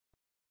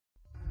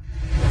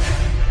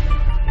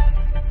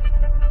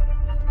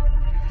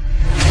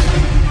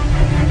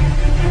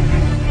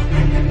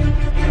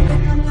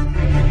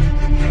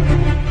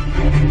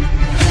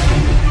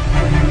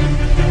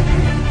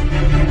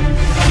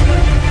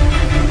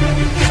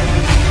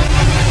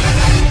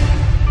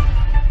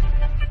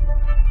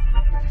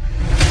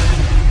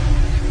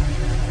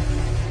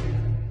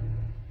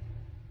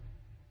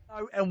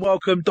and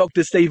welcome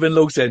Dr. Stephen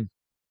Lawson.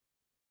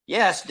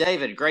 Yes,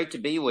 David, great to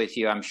be with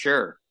you, I'm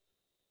sure.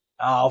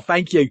 Oh,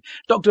 thank you.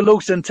 Dr.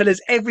 Lawson, tell us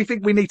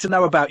everything we need to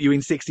know about you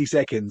in 60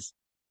 seconds.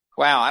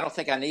 Wow, I don't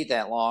think I need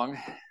that long.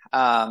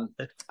 I'm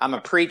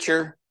a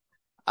preacher.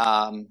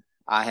 I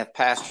have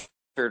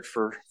pastored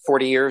for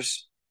 40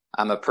 years.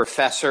 I'm a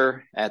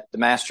professor at the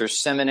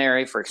Master's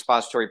Seminary for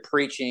Expository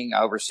Preaching.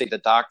 I oversee the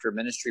Doctor of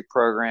Ministry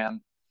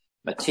program.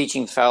 I'm a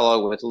teaching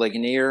fellow with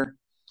Ligonier.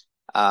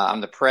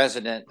 I'm the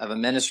president of a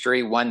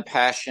ministry, One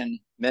Passion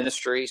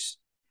Ministries.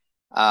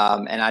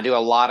 And I do a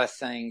lot of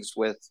things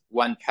with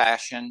One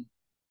Passion.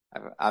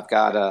 I've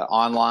got an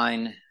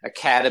online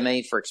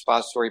academy for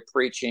expository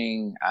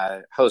preaching.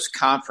 I host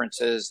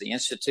conferences, the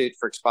Institute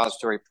for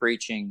Expository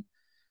Preaching.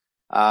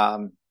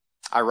 I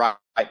write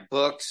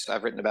books.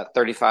 I've written about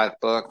 35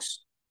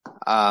 books.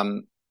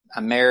 I'm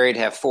married,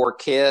 have 4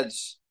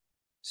 kids.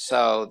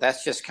 So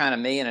that's just kind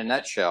of me in a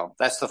nutshell.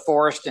 That's the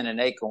forest and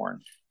an acorn.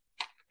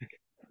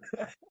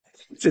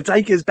 So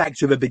take us back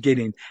to the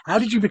beginning. How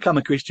did you become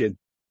a Christian?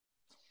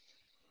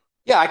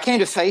 Yeah, I came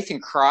to faith in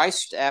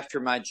Christ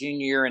after my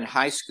junior year in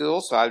high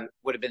school, so I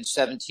would have been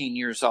 17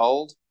 years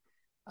old.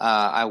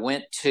 I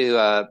went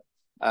to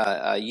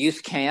a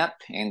youth camp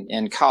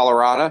in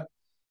Colorado,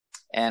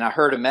 and I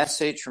heard a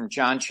message from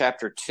John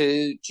chapter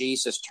 2,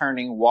 Jesus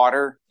turning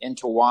water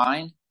into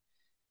wine,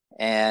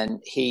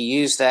 and he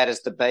used that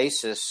as the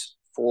basis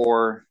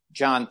for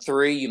John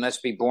 3, you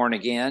must be born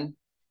again,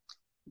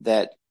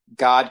 that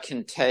God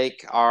can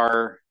take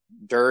our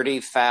dirty,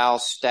 foul,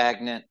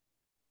 stagnant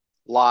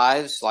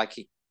lives, like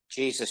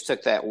Jesus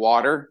took that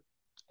water,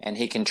 and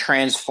he can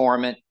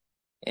transform it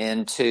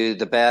into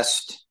the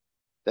best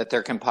that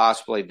there can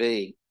possibly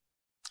be.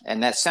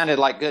 And that sounded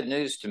like good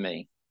news to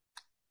me.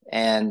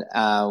 And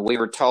we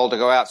were told to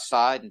go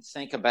outside and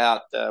think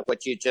about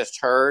what you just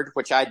heard,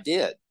 which I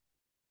did,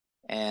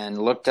 and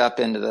looked up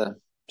into the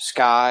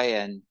sky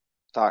and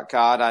thought,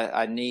 God,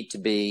 I need to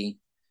be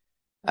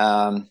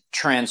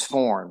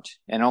transformed,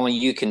 and only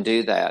you can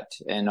do that,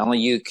 and only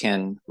you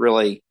can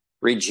really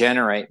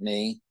regenerate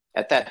me.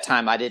 At that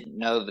time, I didn't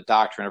know the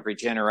doctrine of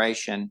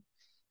regeneration.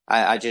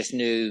 I just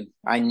knew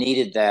I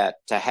needed that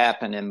to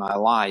happen in my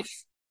life.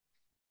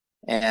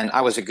 And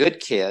I was a good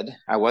kid.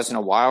 I wasn't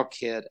a wild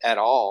kid at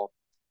all.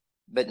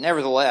 But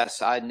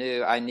nevertheless, I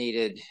knew I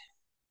needed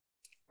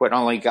what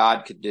only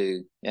God could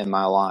do in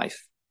my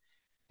life.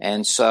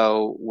 And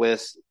so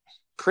with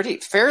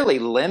fairly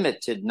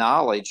limited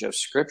knowledge of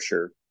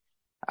Scripture,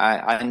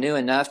 I knew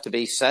enough to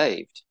be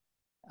saved.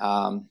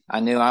 I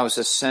knew I was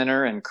a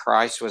sinner and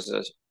Christ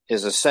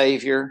is a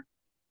Savior.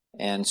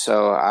 And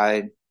so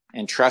I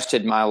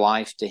entrusted my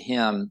life to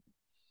him.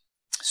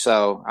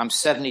 So I'm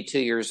 72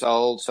 years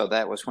old. So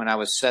that was when I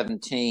was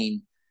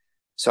 17.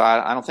 So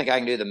I don't think I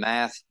can do the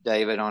math,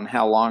 David, on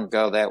how long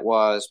ago that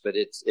was, but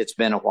it's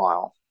been a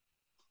while.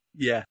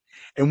 Yeah.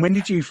 And when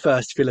did you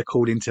first feel a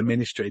call into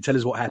ministry? Tell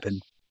us what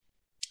happened.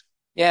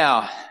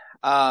 Yeah.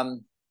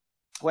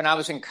 When I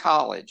was in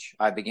college,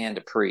 I began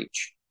to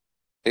preach.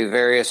 Through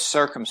various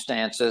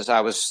circumstances,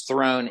 I was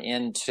thrown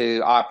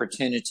into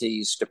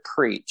opportunities to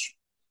preach.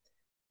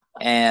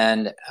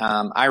 And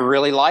I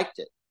really liked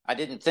it. I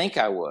didn't think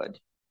I would,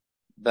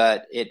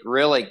 but it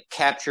really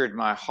captured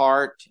my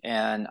heart.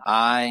 And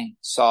I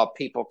saw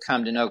people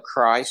come to know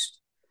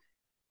Christ.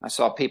 I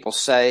saw people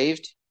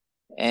saved.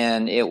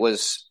 And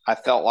I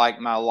felt like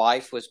my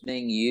life was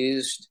being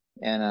used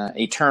in an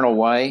eternal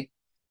way.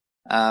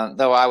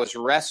 Though I was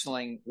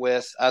wrestling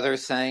with other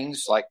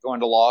things like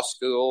going to law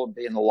school,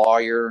 being a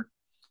lawyer,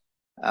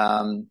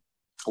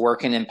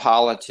 working in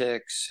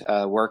politics,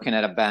 working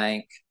at a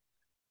bank.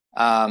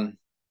 And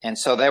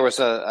so there was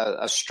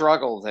a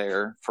struggle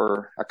there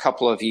for a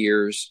couple of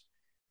years,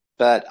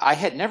 but I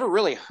had never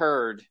really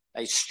heard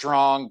a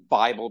strong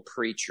Bible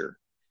preacher.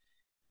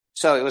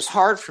 So it was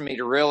hard for me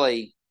to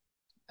really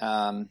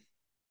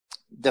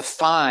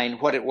define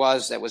what it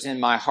was that was in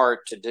my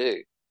heart to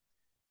do.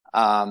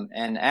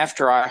 And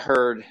after I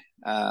heard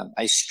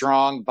a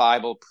strong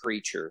Bible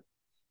preacher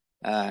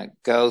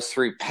go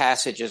through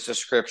passages of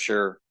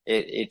Scripture,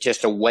 it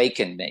just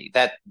awakened me.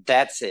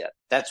 That's it.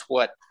 That's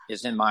what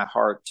is in my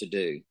heart to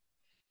do.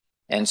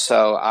 And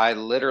so I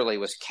literally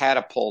was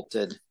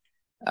catapulted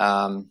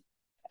out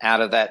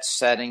of that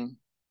setting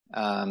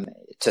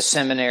to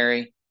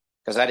seminary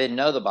because I didn't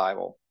know the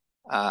Bible.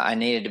 I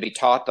needed to be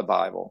taught the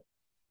Bible.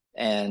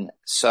 And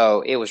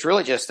so it was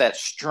really just that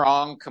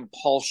strong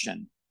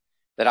compulsion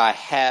that I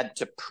had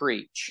to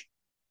preach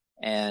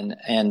and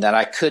that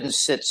I couldn't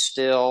sit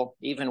still,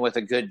 even with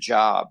a good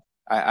job.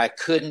 I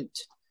couldn't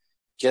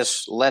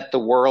just let the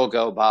world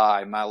go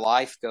by, my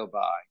life go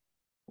by,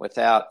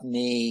 without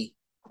me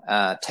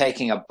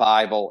taking a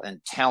Bible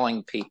and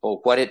telling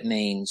people what it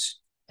means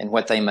and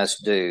what they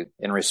must do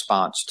in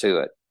response to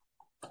it.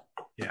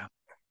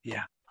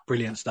 Yeah.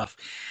 Brilliant stuff.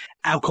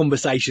 Our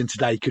conversation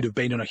today could have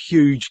been on a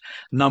huge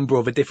number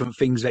of the different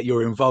things that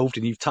you're involved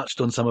in. You've touched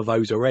on some of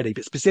those already,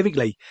 but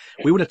specifically,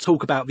 we want to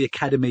talk about the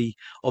Academy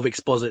of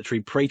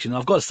Expository Preaching. And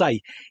I've got to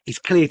say, it's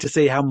clear to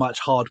see how much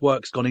hard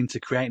work's gone into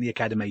creating the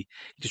Academy.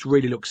 It just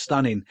really looks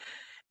stunning.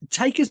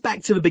 take us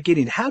back to the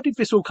beginning. How did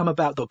this all come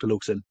about, Dr.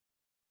 Lawson?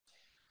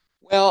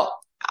 Well,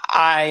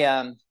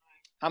 I'm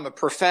a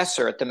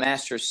professor at the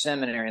Master's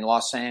Seminary in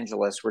Los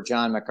Angeles, where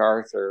John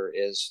MacArthur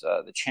is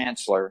the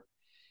chancellor.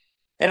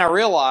 And I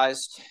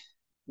realized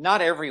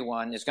not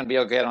everyone is going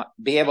to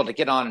be able to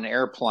get on an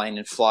airplane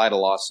and fly to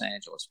Los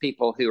Angeles.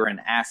 People who are in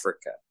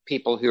Africa,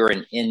 people who are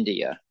in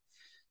India,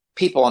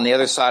 people on the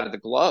other side of the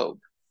globe,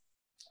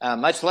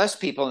 much less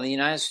people in the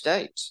United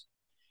States.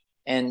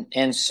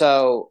 And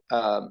so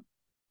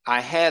I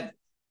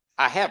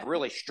have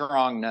really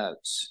strong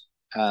notes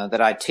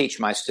that I teach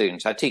my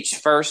students. I teach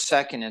first,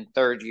 second, and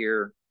third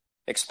year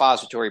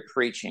expository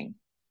preaching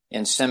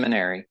in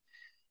seminary.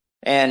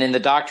 And in the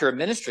Doctor of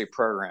Ministry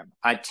program,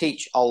 I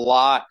teach a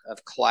lot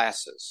of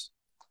classes.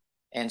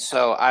 And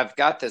so I've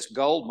got this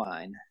gold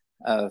mine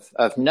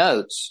of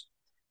notes.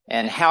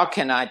 And how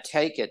can I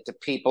take it to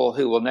people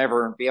who will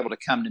never be able to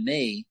come to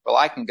me? Well,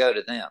 I can go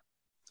to them.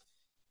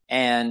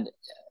 And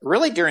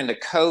really during the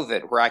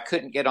COVID, where I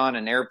couldn't get on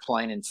an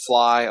airplane and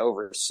fly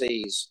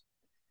overseas,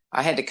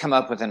 I had to come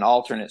up with an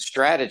alternate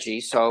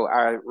strategy. So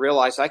I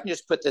realized I can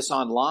just put this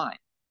online.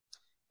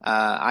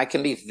 I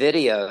can be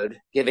videoed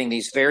giving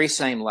these very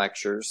same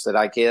lectures that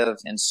I give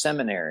in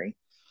seminary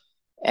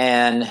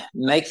and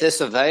make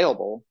this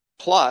available.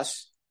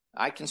 Plus,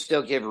 I can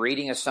still give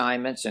reading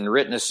assignments and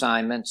written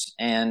assignments,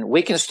 and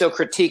we can still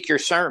critique your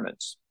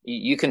sermons.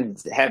 You can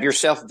have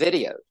yourself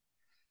videoed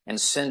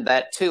and send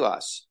that to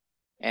us,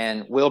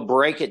 and we'll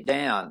break it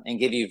down and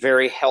give you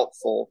very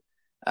helpful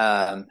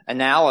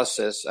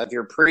analysis of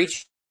your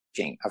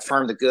preaching,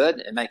 affirm the good,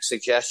 and make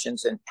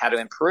suggestions on how to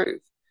improve.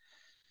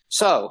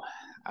 So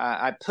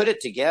I put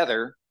it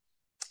together,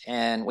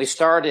 and we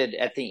started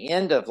at the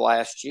end of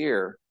last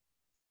year.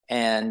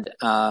 And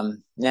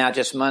now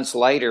just months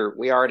later,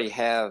 we already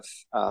have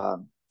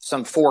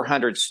some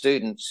 400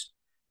 students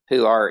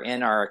who are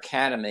in our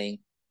academy.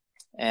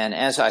 And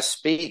as I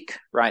speak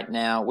right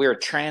now, we're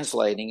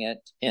translating it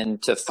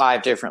into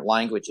 5 different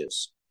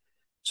languages.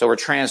 So we're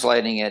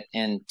translating it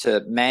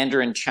into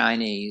Mandarin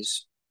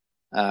Chinese,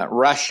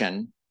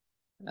 Russian,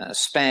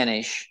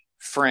 Spanish,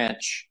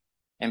 French,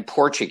 and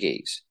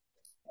Portuguese.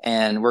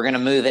 And we're going to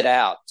move it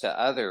out to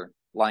other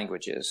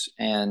languages.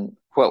 And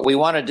what we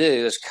want to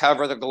do is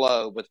cover the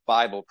globe with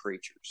Bible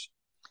preachers,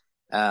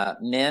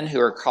 men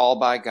who are called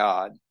by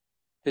God,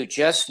 who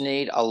just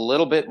need a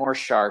little bit more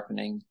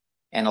sharpening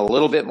and a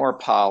little bit more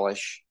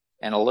polish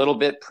and a little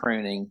bit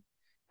pruning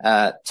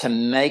to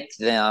make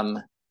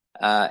them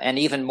an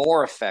even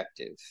more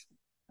effective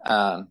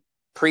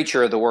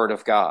preacher of the Word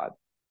of God.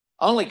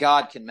 Only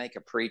God can make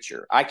a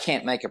preacher. I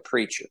can't make a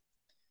preacher,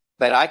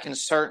 but I can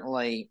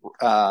certainly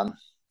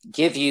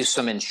give you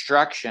some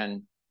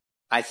instruction,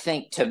 I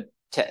think, to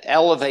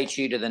elevate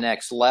you to the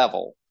next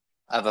level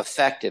of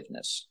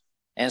effectiveness.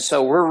 And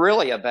so we're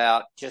really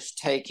about just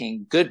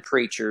taking good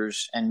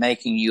preachers and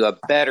making you a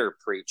better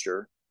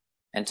preacher,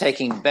 and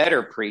taking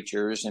better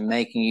preachers and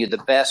making you the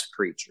best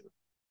preacher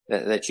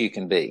that you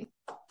can be.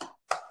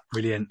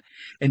 Brilliant.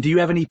 And do you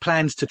have any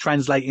plans to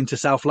translate into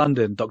South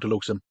London, Dr.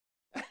 Lawson?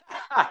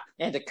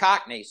 Into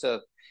Cockney.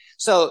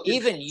 So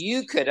even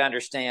you could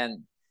understand.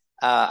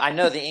 I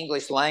know the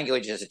English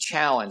language is a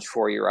challenge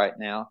for you right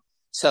now.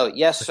 So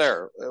yes,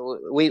 sir,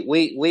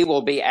 we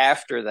will be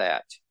after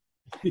that.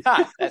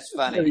 That's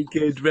funny. Very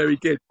good, very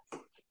good.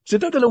 So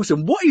Dr.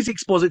 Lawson, what is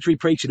expository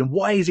preaching, and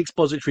why is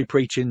expository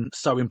preaching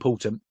so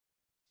important?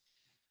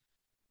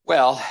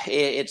 Well,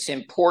 it's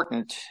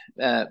important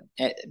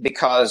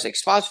because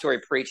expository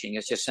preaching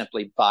is just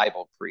simply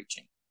Bible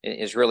preaching,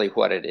 is really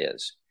what it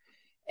is.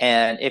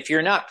 And if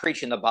you're not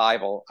preaching the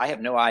Bible, I have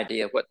no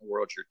idea what in the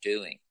world you're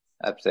doing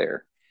up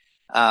there.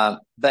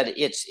 But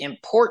it's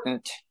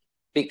important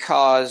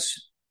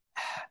because,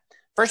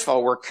 first of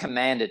all, we're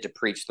commanded to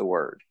preach the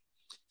word.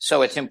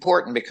 So it's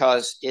important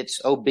because it's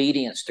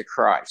obedience to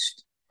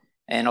Christ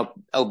and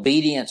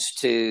obedience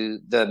to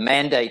the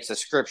mandates of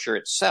Scripture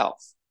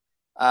itself.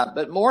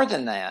 But more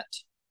than that,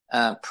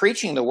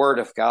 preaching the word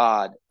of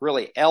God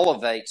really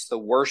elevates the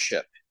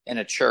worship in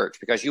a church,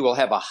 because you will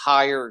have a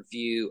higher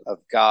view of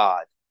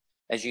God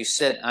as you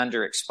sit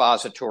under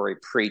expository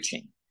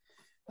preaching.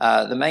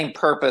 The main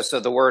purpose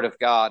of the Word of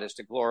God is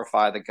to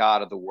glorify the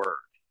God of the Word.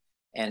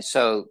 And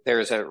so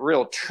there's a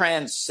real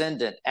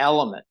transcendent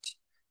element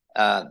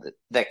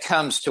that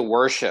comes to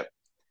worship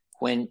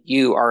when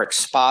you are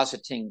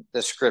expositing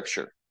the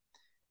Scripture.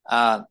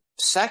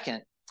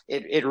 Second,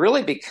 it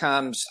really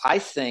becomes, I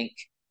think,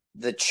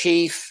 the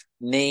chief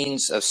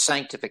means of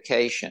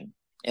sanctification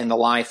in the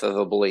life of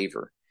a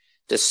believer,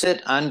 to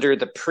sit under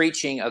the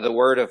preaching of the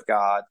Word of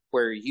God,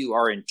 where you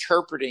are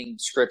interpreting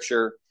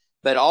Scripture,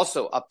 but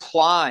also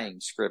applying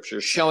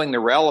Scripture, showing the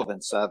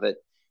relevance of it,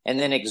 and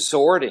then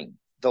exhorting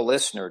the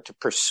listener to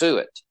pursue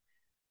it.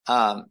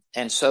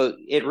 And so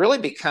it really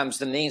becomes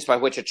the means by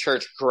which a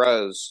church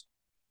grows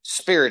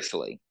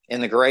spiritually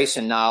in the grace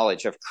and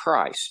knowledge of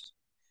Christ.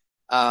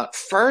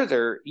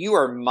 Further, you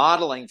are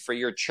modeling for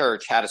your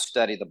church how to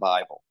study the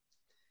Bible.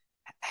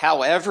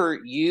 However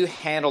you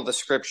handle the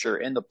Scripture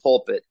in the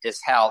pulpit is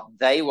how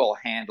they will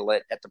handle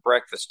it at the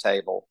breakfast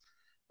table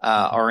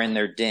or in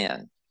their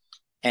den.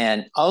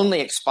 And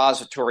only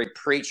expository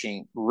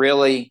preaching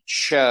really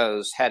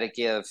shows how to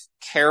give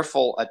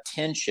careful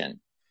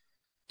attention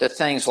to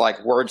things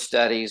like word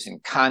studies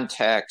and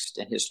context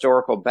and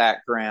historical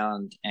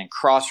background and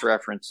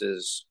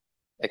cross-references,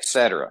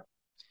 etc.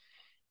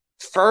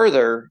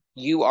 Further,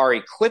 you are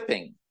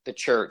equipping the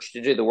church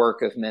to do the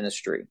work of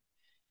ministry.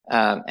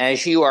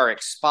 As you are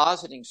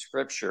expositing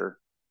Scripture,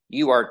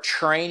 you are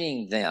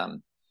training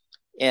them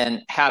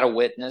in how to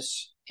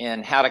witness,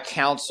 in how to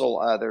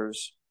counsel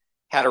others,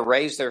 how to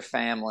raise their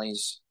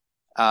families,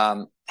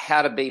 how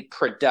to be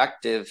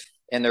productive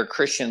in their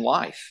Christian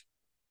life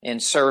in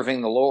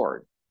serving the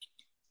Lord.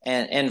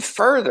 And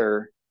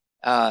further,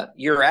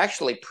 you're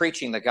actually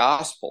preaching the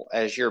gospel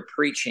as you're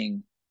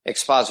preaching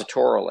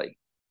expositorily.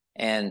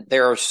 And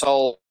there are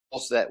souls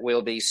that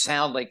will be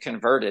soundly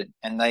converted,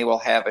 and they will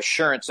have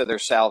assurance of their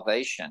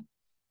salvation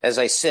as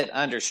they sit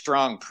under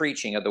strong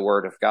preaching of the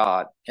Word of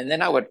God. And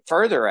then I would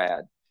further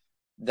add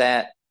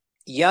that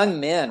young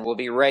men will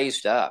be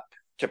raised up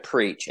to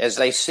preach as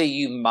they see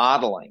you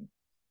modeling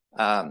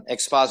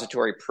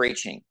expository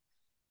preaching.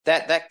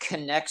 That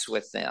connects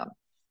with them,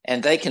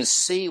 and they can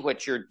see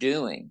what you're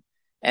doing,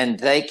 and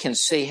they can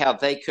see how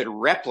they could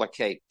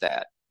replicate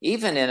that,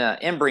 even in an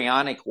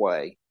embryonic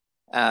way.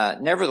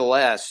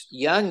 Nevertheless,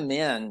 young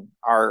men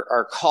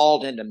are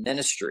called into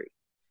ministry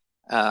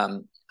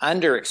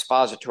under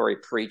expository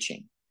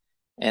preaching,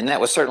 and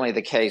that was certainly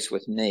the case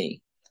with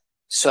me.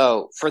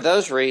 So for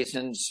those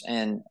reasons,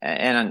 and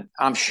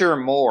I'm sure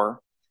more,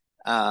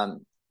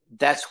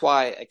 that's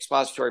why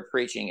expository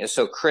preaching is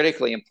so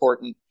critically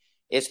important.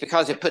 It's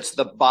because it puts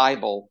the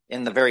Bible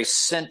in the very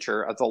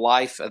center of the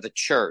life of the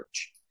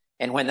church.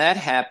 And when that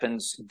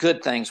happens,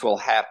 good things will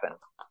happen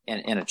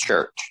in a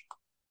church.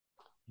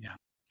 Yeah.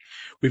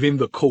 Within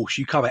the course,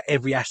 you cover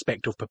every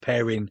aspect of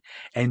preparing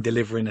and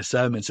delivering a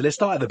sermon. So let's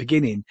start at the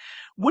beginning.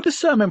 What does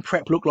sermon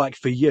prep look like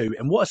for you?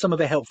 And what are some of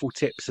the helpful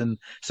tips and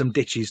some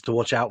ditches to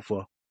watch out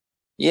for?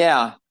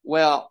 Yeah,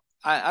 well,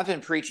 I've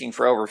been preaching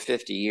for over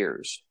 50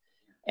 years.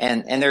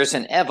 And there's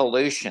an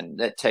evolution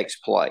that takes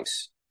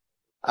place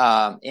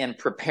in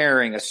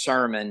preparing a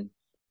sermon,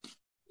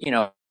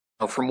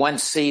 from one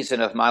season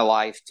of my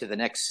life to the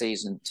next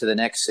season to the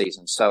next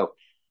season. So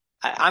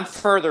I'm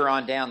further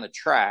on down the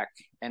track,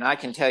 and I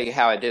can tell you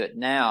how I do it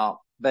now,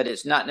 but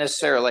it's not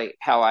necessarily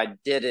how I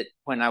did it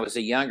when I was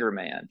a younger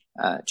man,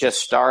 just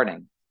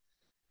starting.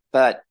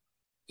 But,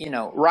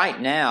 right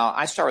now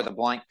I start with a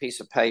blank piece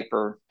of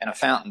paper and a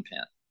fountain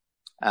pen.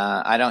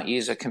 I don't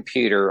use a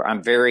computer.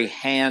 I'm very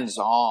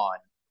hands-on.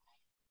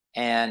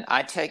 And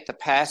I take the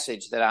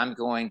passage that I'm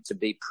going to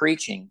be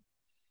preaching,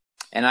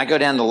 and I go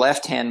down the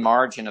left-hand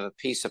margin of a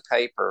piece of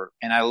paper,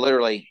 and I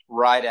literally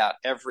write out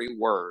every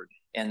word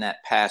in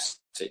that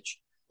passage,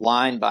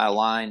 line by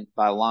line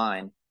by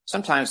line.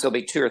 Sometimes there'll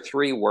be 2 or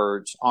 3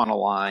 words on a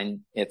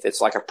line, if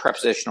it's like a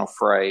prepositional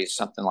phrase,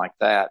 something like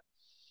that.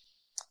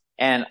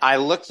 And I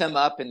look them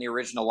up in the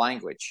original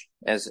language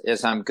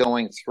as I'm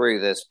going through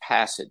this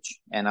passage,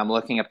 and I'm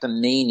looking up the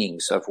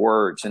meanings of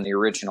words in the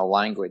original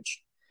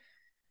language.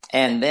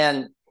 And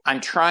then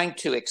I'm trying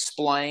to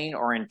explain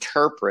or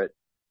interpret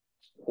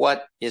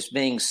what is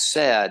being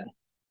said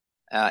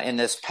in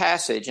this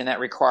passage, and that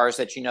requires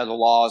that you know the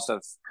laws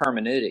of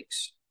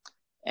hermeneutics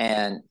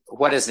and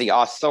what is the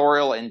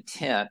authorial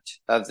intent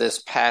of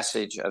this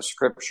passage of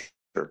Scripture.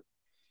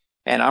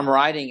 And I'm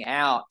writing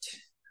out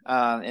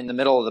in the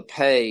middle of the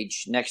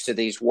page next to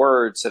these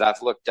words that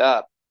I've looked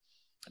up,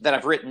 that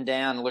I've written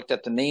down, looked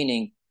up the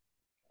meaning,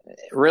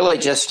 really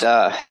just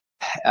an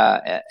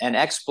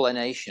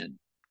explanation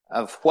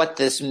of what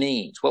this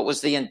means. What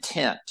was the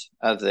intent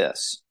of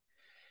this?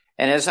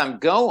 And as I'm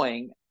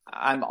going,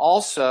 I'm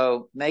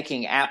also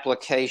making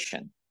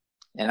application,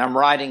 and I'm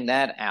writing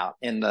that out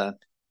in the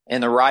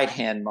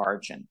right-hand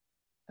margin,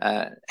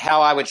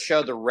 how I would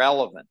show the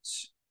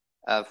relevance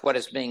of what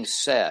is being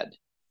said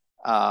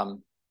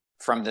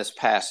from this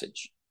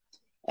passage.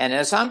 And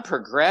as I'm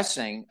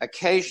progressing,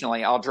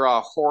 occasionally I'll draw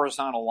a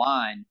horizontal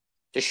line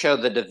to show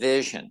the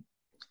division.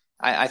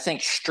 I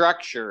think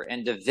structure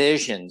and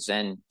divisions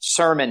and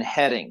sermon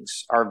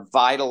headings are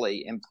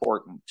vitally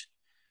important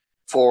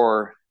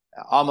for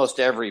almost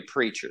every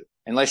preacher,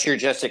 unless you're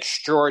just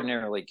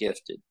extraordinarily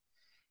gifted.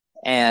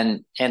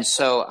 And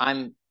so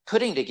I'm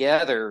putting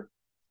together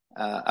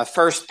a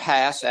first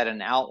pass at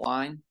an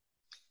outline,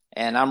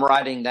 and I'm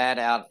writing that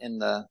out in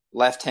the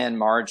left-hand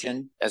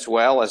margin as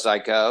well as I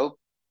go.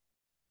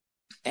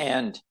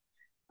 And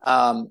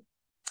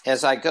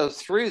as I go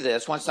through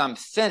this, once I'm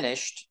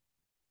finished,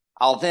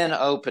 I'll then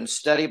open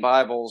study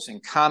Bibles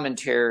and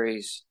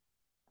commentaries.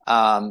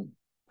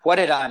 What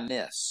did I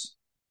miss?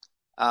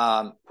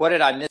 What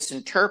did I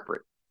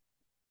misinterpret?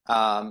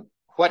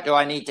 What do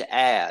I need to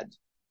add?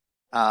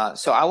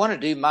 So I want to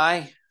do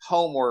my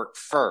homework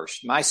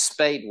first, my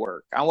spade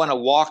work. I want to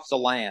walk the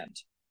land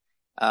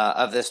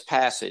of this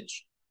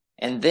passage,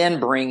 and then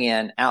bring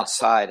in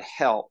outside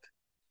help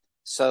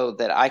so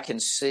that I can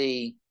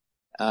see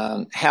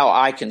how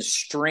I can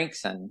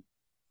strengthen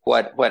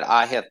what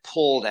I have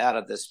pulled out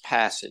of this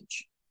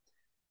passage.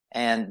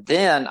 And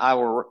then I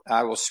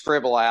will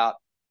scribble out,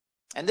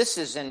 and this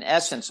is in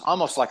essence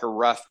almost like a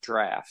rough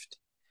draft.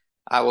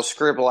 I will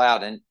scribble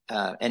out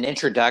an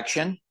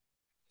introduction,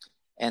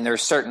 and there are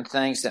certain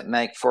things that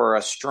make for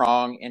a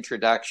strong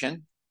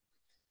introduction.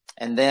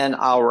 And then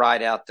I'll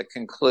write out the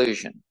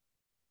conclusion.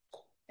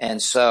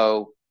 And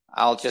so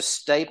I'll just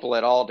staple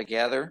it all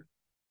together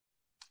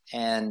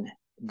and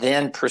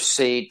then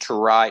proceed to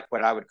write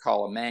what I would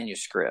call a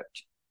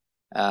manuscript,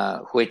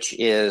 which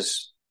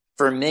is,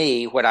 for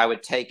me, what I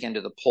would take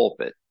into the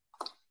pulpit.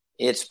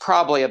 It's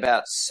probably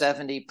about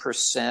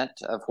 70%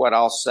 of what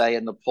I'll say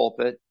in the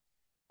pulpit,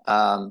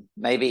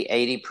 maybe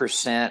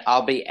 80%.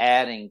 I'll be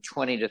adding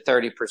 20 to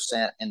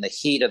 30% in the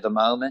heat of the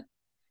moment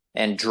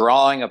and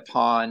drawing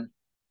upon,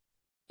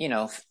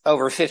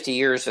 over 50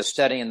 years of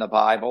studying the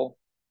Bible.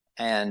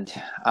 And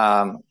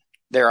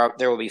there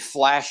will be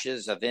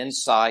flashes of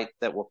insight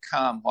that will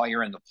come while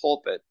you're in the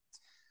pulpit.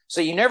 So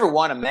you never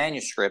want a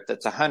manuscript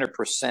that's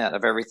 100%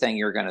 of everything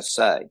you're going to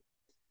say.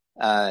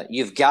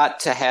 You've got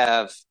to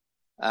have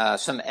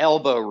some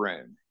elbow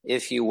room,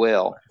 if you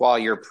will, while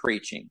you're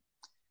preaching.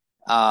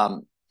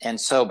 But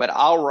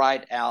I'll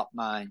write out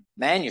my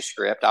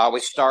manuscript. I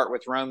always start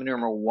with Roman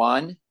numeral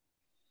 1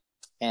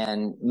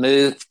 and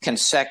move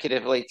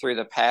consecutively through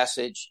the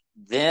passage.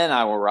 Then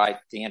I will write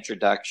the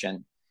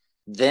introduction.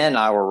 Then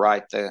I will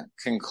write the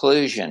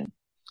conclusion.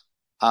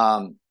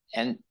 And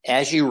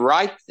as you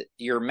write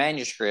your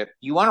manuscript,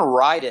 you want to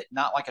write it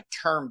not like a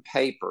term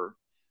paper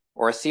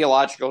or a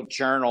theological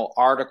journal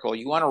article.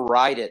 You want to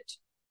write it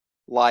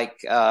like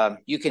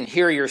you can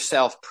hear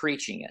yourself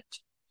preaching it.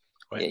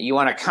 Right. You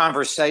want a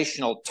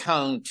conversational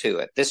tone to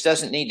it. This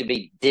doesn't need to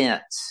be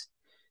dense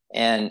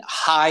and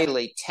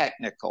highly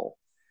technical.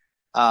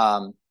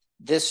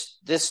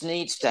 This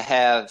needs to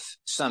have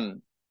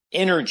some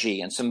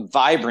energy and some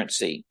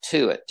vibrancy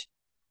to it.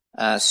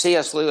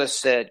 C.S. Lewis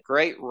said,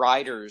 great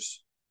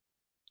writers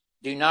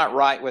do not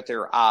write with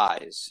their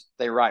eyes.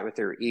 They write with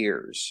their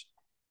ears.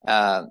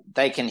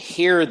 They can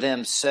hear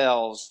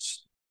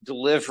themselves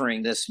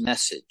delivering this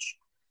message.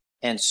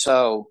 And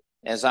so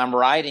as I'm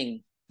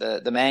writing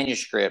the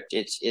manuscript,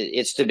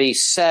 it's to be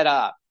set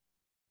up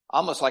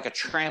almost like a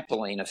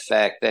trampoline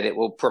effect, that it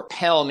will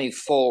propel me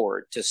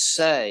forward to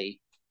say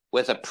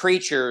with a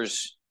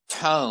preacher's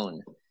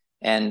tone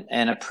and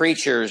a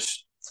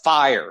preacher's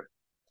fire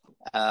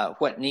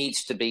what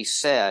needs to be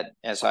said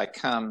as I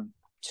come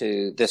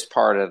to this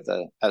part of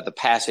the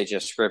passage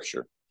of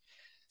Scripture.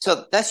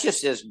 So that's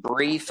just as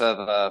brief of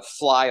a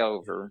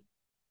flyover,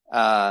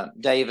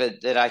 David,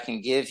 that I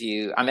can give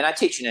you. I mean, I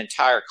teach an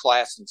entire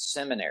class in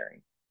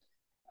seminary,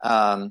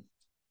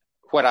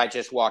 what I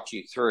just walked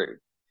you through.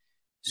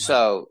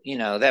 So,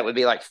 that would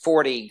be like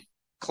 40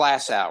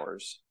 class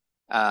hours.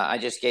 I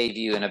just gave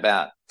you in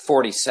about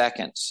 40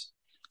 seconds.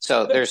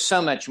 So there's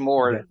so much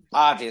more,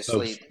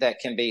 obviously, that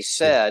can be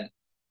said,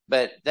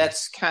 but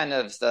that's kind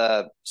of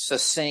the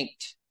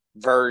succinct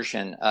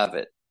version of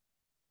it.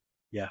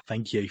 Yeah,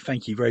 thank you.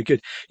 Thank you. Very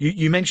good.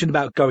 You mentioned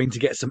about going to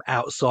get some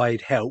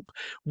outside help.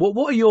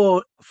 What are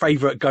your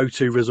favorite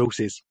go-to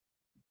resources?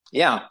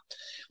 Yeah.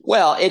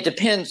 Well, it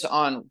depends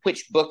on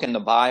which book in the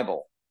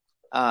Bible.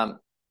 On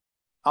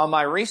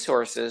my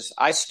resources,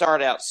 I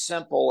start out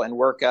simple and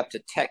work up to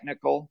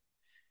technical.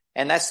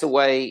 And that's the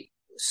way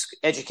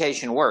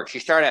education works. You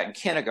start out in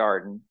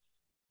kindergarten,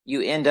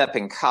 you end up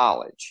in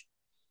college.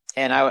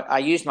 And I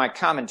use my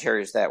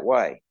commentaries that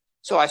way.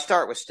 So I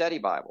start with study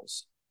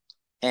Bibles,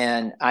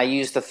 and I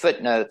use the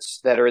footnotes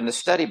that are in the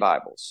study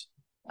Bibles.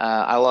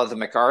 I love the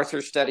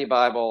MacArthur Study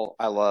Bible.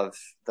 I love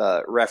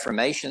the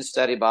Reformation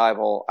Study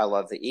Bible. I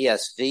love the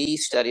ESV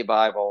Study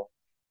Bible.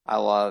 I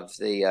love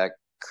the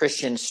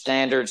Christian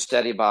Standard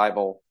Study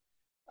Bible.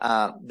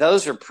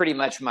 Those are pretty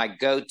much my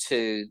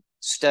go-to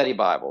study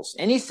Bibles.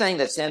 Anything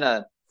that's in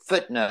a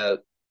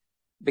footnote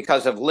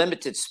because of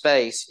limited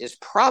space is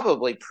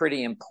probably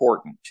pretty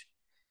important.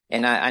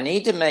 And I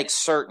need to make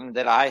certain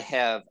that I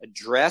have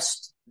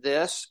addressed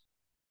this,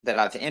 that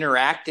I've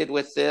interacted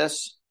with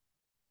this,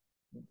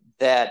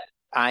 that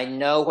I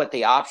know what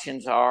the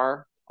options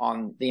are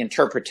on the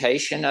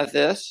interpretation of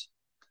this.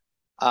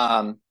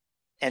 And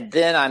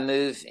then I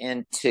move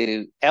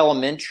into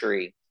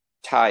elementary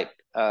type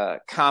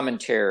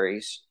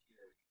commentaries,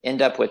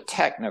 end up with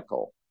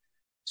technical.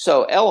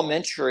 So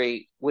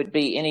elementary would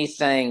be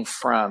anything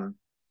from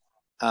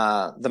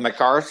the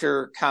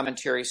MacArthur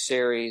commentary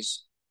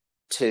series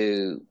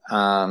to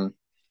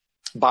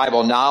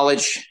Bible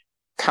knowledge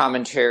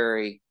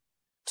commentary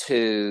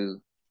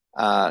to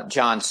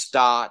John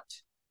Stott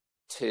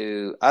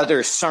to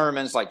other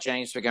sermons like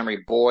James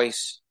Montgomery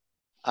Boyce.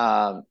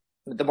 The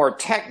more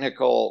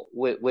technical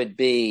would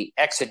be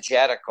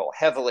exegetical,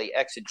 heavily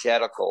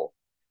exegetical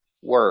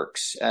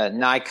works.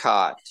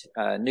 Nicot,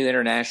 New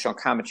International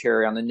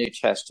Commentary on the New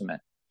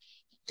Testament,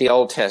 the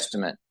Old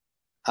Testament.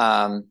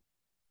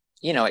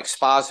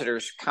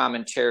 Expositor's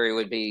commentary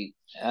would be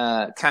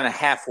kind of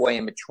halfway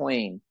in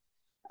between.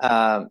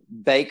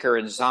 Baker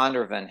and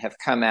Zondervan have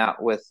come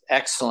out with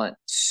excellent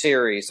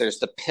series. There's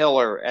the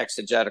Pillar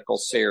exegetical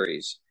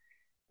series.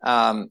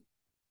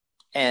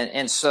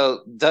 And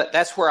so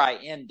that's where I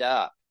end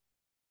up.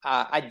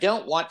 I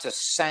don't want to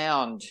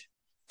sound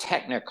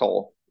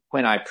technical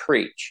when I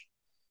preach,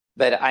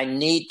 but I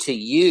need to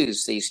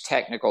use these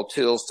technical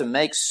tools to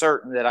make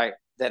certain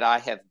that I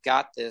have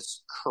got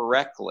this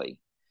correctly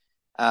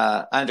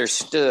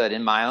understood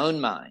in my own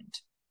mind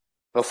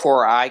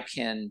before I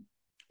can,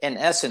 in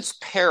essence,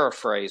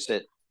 paraphrase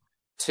it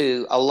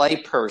to a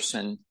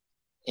layperson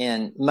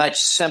in much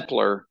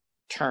simpler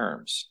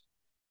terms.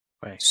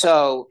 Right.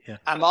 So Yeah.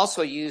 I'm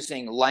also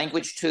using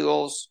language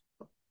tools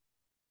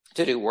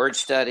to do word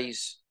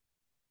studies,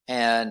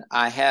 and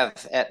I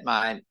have at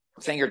my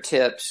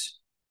fingertips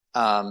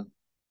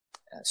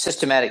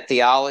systematic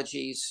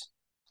theologies.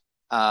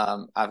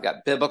 I've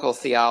got biblical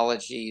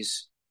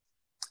theologies.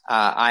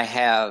 I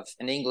have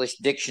an English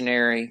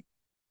dictionary.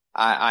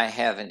 I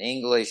have an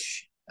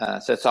English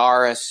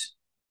thesaurus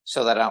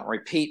so that I don't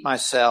repeat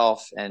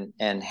myself,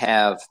 and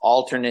have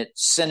alternate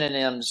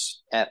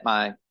synonyms at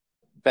my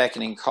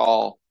beckoning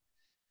call.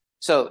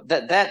 So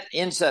that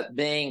ends up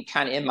being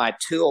kind of in my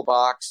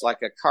toolbox,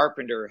 like a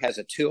carpenter has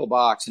a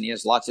toolbox and he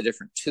has lots of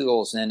different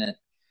tools in it.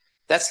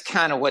 That's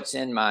kind of what's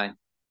in my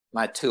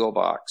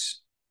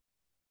toolbox.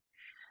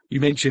 You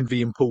mentioned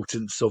the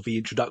importance of the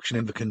introduction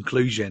and the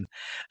conclusion.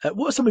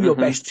 What are some of your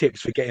best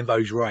tips for getting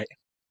those right?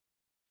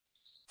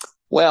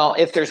 Well,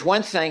 if there's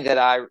one thing that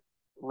I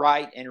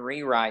write and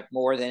rewrite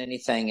more than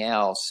anything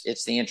else,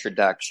 it's the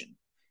introduction.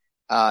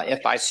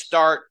 If I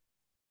start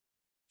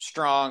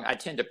strong, I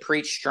tend to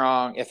preach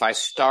strong. If I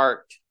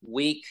start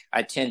weak,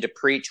 I tend to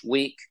preach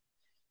weak.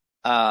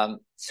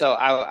 So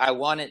I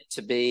want it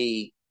to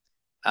be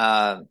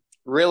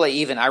really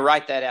even, I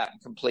write that out in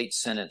complete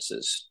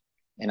sentences,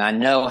 and I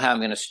know how I'm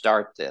going to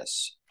start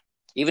this.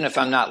 Even if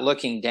I'm not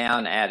looking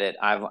down at it,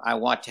 I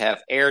want to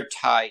have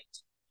airtight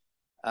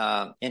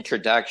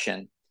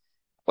introduction.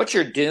 What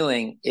you're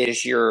doing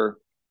is you're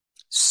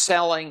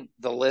selling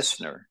the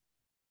listener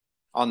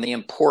on the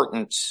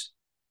importance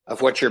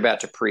of what you're about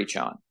to preach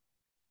on.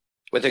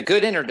 With a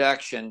good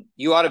introduction,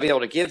 you ought to be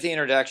able to give the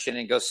introduction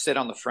and go sit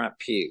on the front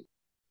pew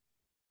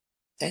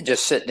and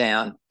just sit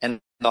down, and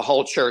the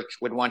whole church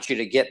would want you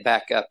to get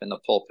back up in the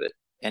pulpit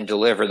and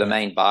deliver the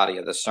main body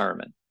of the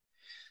sermon.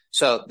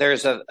 So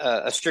there's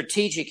a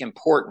strategic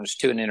importance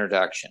to an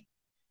introduction.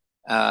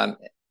 And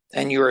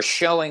you are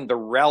showing the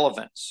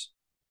relevance,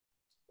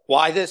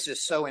 why this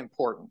is so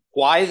important,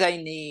 why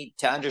they need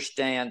to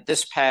understand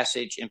this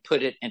passage and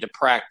put it into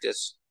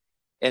practice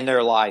in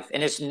their life.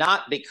 And it's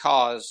not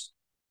because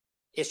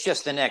it's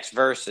just the next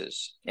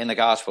verses in the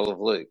Gospel of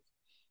Luke.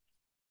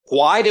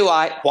 Why did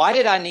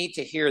I need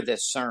to hear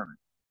this sermon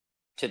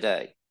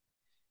today?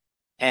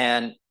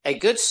 And a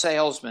good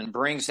salesman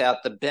brings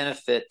out the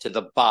benefit to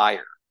the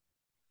buyer.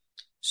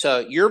 So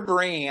you're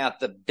bringing out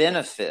the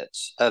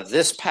benefits of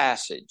this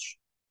passage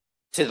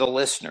to the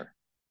listener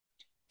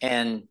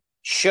and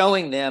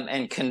showing them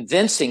and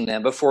convincing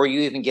them before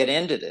you even get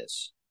into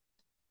this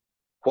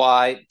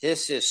why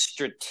this is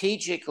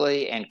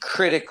strategically and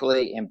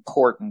critically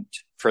important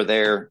for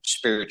their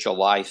spiritual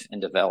life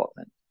and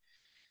development.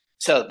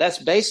 So that's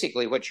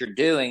basically what you're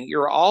doing.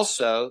 You're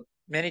also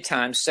many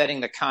times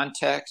setting the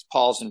context.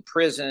 Paul's in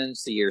prison.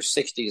 It's the year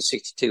 60 to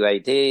 62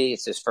 AD.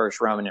 It's his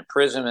first Roman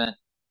imprisonment.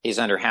 He's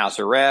under house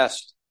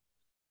arrest.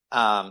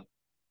 And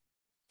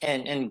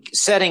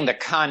setting the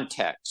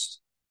context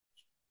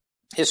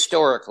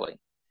historically.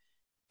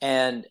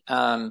 And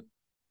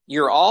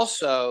you're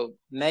also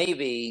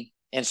maybe,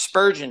 and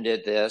Spurgeon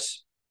did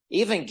this,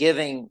 even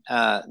giving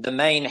the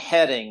main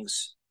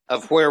headings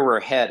of where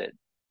we're headed.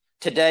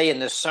 Today in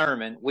this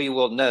sermon, we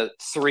will note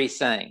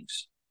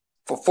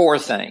four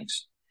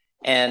things.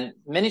 And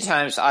many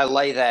times I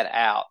lay that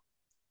out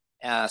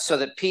so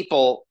that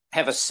people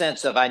have a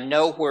sense of, I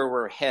know where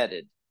we're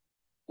headed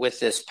with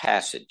this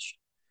passage.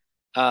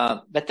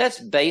 But that's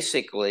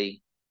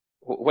basically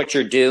what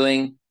you're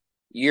doing.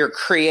 You're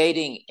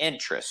creating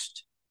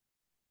interest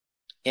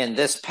in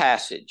this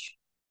passage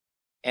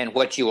and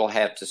what you will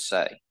have to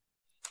say.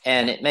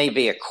 And it may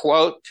be a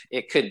quote.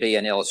 It could be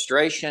an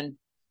illustration.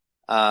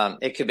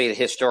 It could be the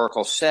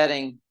historical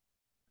setting.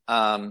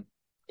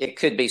 It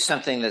could be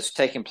something that's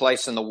taking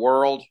place in the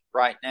world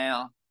right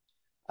now.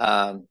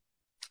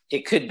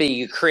 It could be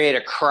you create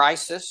a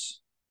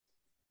crisis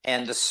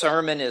and the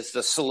sermon is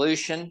the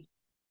solution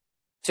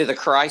to the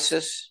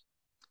crisis.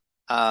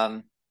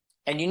 And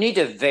you need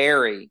to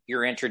vary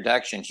your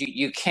introductions.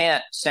 You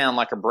can't sound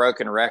like a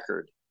broken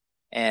record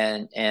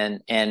and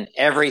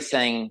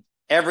everything,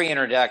 every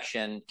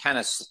introduction kind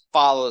of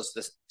follows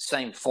the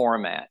same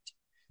format.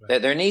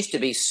 Right. There needs to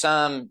be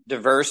some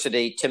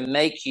diversity to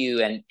make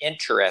you an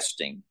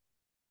interesting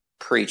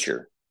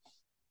preacher.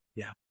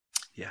 Yeah.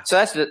 Yeah. So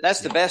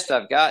that's the best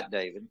I've got,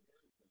 David.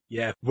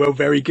 Yeah. Well,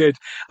 very good.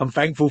 I'm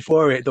thankful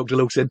for it, Dr.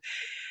 Lawson.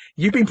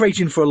 You've been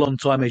preaching for a long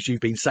time, as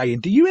you've been saying.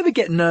 Do you ever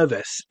get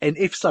nervous? And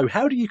if so,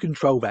 how do you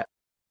control that?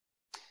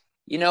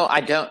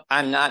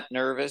 I'm not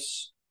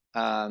nervous.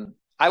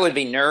 I would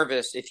be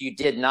nervous if you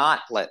did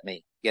not let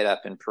me get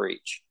up and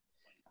preach.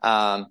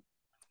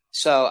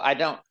 So I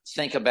don't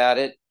think about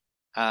it.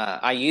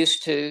 I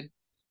used to,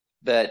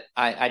 but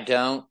I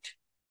don't.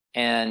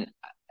 And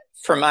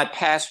for my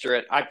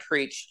pastorate, I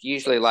preached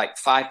usually like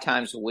 5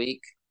 times a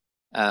week,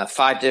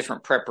 5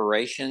 different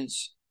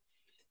preparations.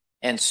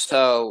 And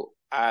so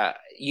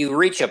you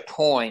reach a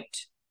point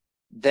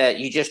that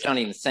you just don't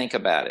even think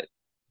about it.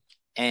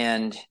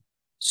 And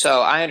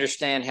so I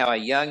understand how a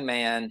young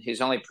man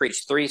who's only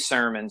preached 3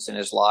 sermons in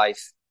his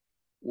life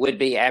would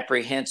be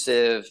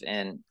apprehensive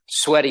and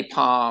sweaty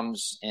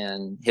palms,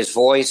 and his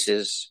voice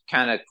is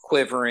kind of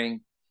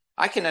quivering.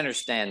 I can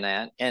understand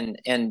that. And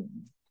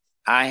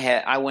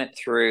I went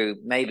through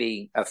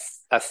maybe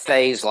a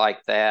phase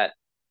like that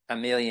a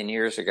million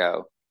years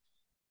ago,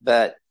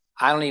 but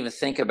I don't even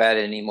think about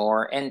it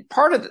anymore. And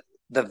part of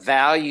the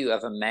value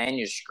of a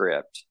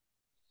manuscript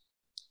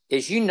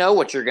is you know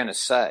what you're going to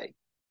say.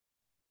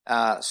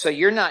 So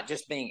you're not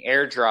just being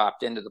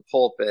airdropped into the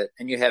pulpit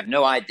and you have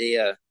no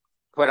idea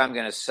what I'm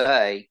going to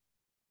say.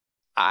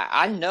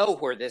 I know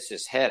where this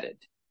is headed,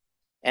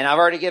 and I've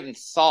already given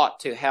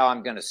thought to how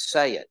I'm going to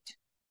say it.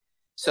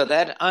 So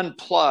that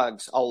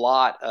unplugs a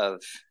lot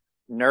of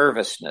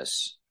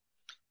nervousness,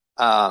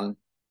 and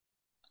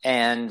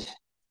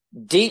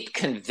deep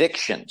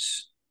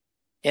convictions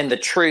in the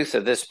truth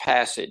of this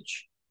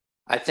passage,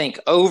 I think,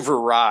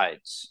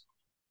 overrides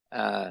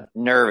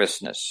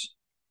nervousness.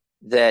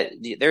 That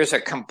there's a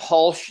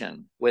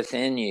compulsion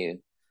within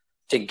you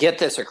to get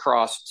this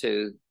across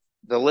to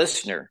the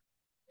listener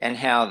and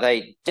how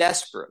they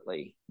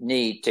desperately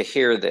need to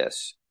hear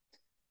this.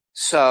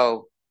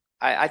 So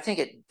I think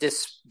it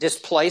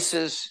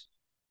displaces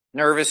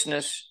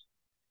nervousness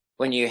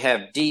when you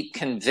have deep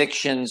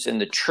convictions in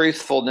the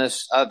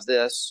truthfulness of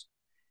this,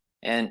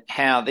 and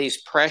how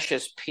these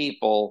precious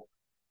people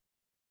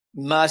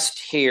must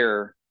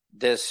hear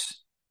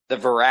this, the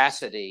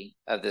veracity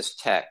of this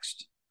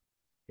text.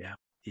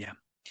 Yeah.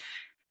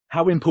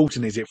 How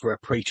important is it for a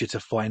preacher to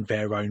find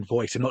their own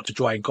voice and not to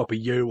try and copy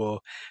you or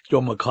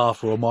John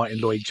MacArthur or Martin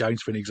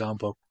Lloyd-Jones, for an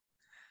example?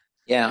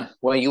 Yeah,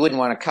 well, you wouldn't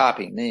want to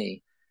copy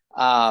me.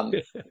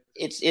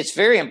 It's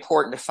very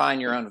important to find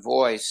your own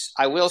voice.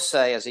 I will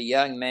say, as a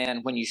young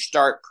man, when you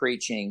start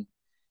preaching,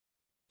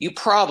 you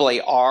probably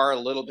are a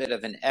little bit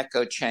of an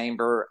echo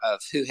chamber of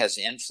who has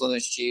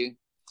influenced you.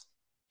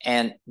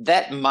 And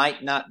that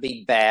might not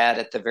be bad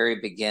at the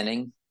very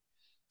beginning.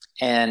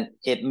 And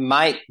it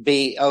might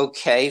be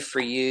okay for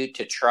you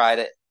to try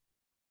to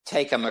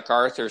take a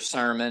MacArthur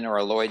sermon or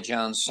a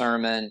Lloyd-Jones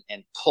sermon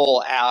and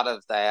pull out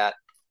of that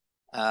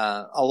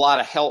a lot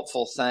of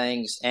helpful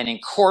things and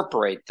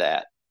incorporate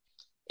that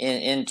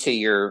into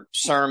your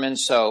sermon.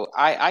 So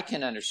I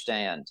can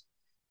understand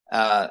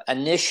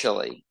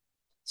initially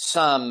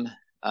some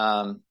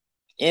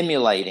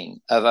emulating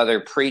of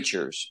other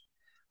preachers.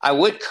 I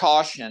would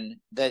caution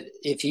that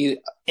if you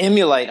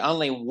emulate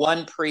only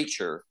one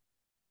preacher,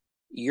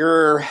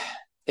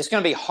 it's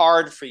going to be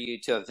hard for you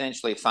to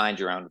eventually find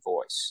your own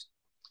voice.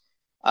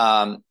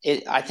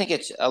 I think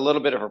it's a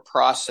little bit of a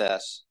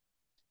process,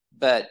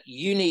 but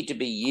you need to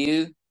be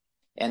you,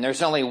 and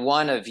there's only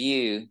one of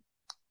you,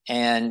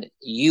 and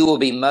you will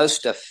be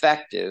most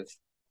effective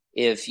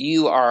if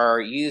you are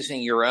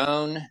using your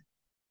own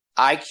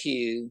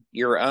IQ,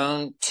 your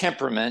own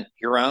temperament,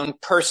 your own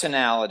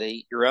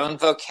personality, your own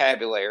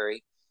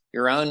vocabulary,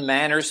 your own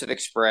manners of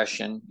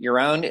expression, your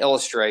own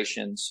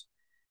illustrations.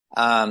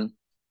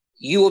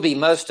 You will be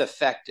most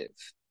effective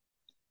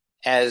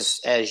as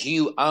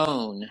you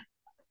own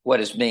what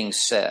is being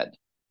said.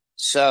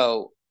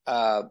 So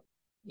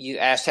you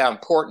asked how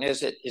important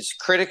is it? It's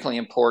critically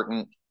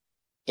important.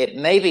 It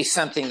may be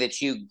something that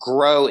you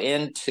grow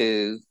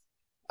into,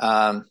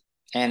 and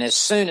as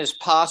soon as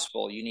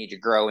possible, you need to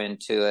grow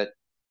into it.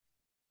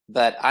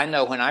 But I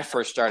know when I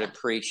first started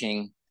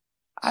preaching,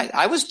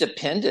 I was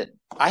dependent.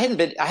 I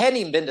hadn't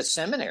even been to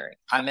seminary.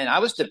 I mean, I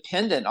was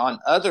dependent on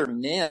other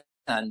men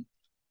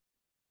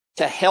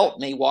to help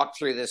me walk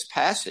through this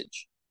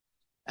passage,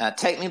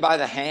 take me by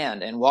the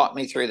hand and walk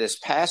me through this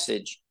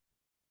passage.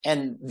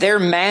 And their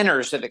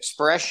manners of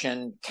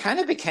expression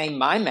kind of became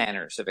my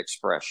manners of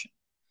expression.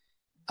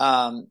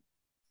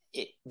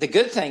 The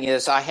good thing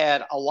is I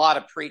had a lot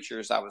of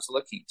preachers I was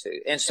looking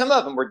to, and some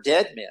of them were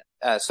dead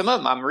men. Some of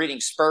them I'm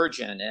reading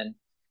Spurgeon and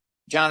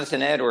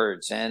Jonathan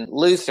Edwards and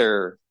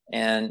Luther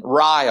and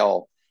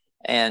Ryle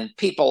and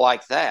people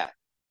like that.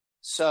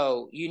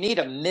 So you need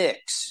a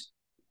mix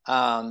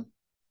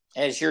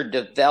as you're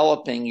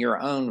developing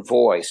your own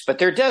voice. But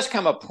there does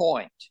come a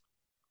point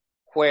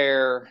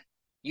where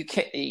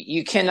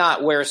you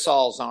cannot wear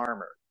Saul's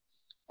armor.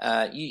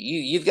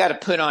 You've got to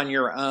put on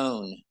your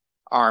own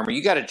armor.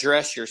 You got to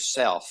dress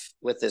yourself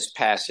with this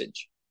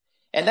passage.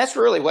 And that's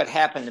really what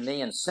happened to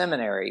me in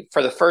seminary.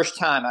 For the first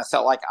time, I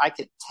felt like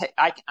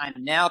I'm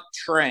now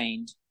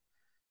trained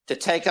to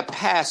take a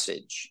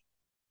passage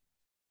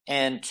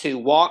and to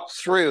walk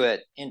through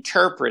it,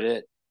 interpret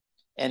it,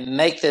 and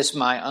make this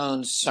my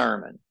own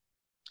sermon.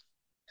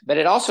 But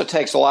it also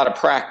takes a lot of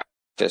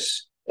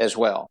practice as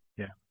well.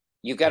 Yeah.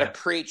 You've got to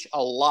preach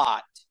a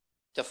lot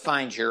to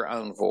find your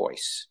own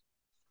voice.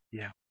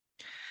 Yeah.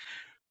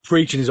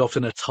 Preaching is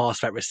often a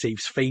task that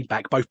receives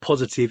feedback, both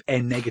positive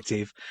and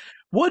negative.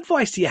 What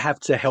advice do you have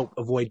to help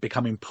avoid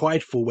becoming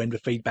prideful when the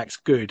feedback's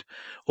good,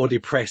 or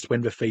depressed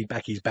when the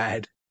feedback is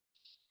bad?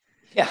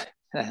 Yeah,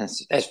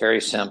 that's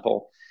very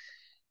simple.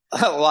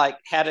 Like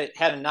how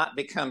to not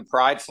become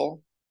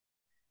prideful.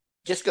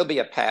 Just go be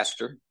a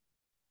pastor.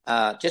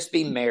 Just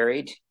be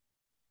married.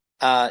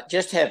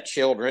 Just have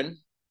children.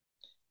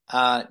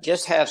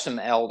 Just have some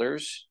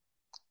elders.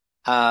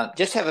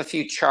 Just have a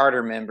few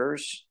charter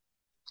members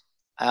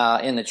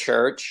in the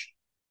church.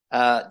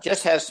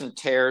 Just have some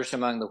tares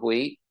among the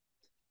wheat.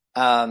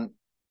 I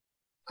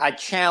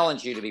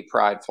challenge you to be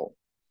prideful,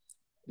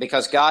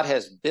 because God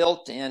has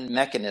built-in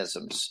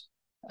mechanisms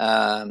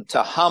to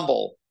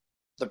humble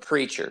the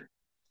preacher.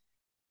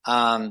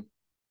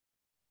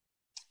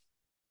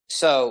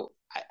 So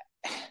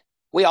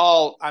we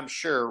all, I'm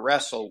sure,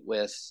 wrestle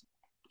with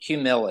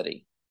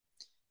humility.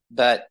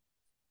 But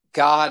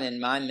God, in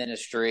my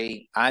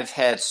ministry, I've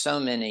had so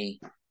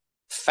many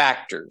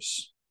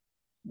factors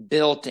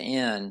built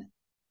in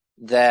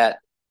that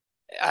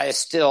I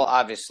still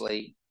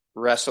obviously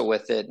wrestle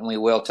with it, and we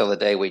will till the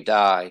day we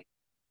die.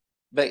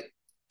 But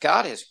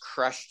God has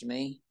crushed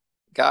me.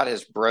 God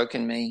has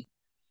broken me.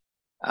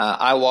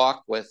 I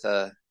walk with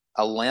a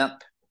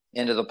limp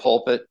into the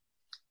pulpit.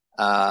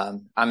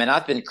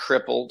 I've been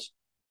crippled.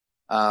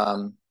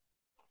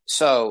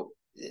 So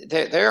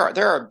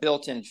there are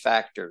built-in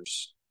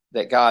factors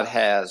that God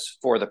has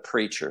for the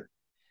preacher.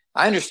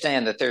 I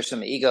understand that there's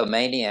some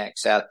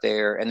egomaniacs out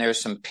there, and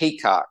there's some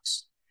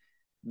peacocks,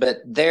 but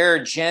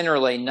they're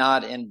generally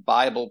not in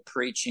Bible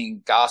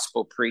preaching,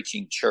 gospel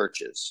preaching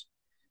churches.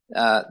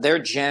 They're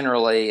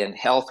generally in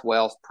health,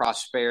 wealth,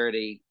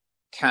 prosperity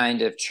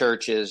kind of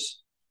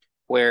churches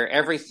where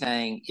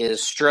everything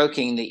is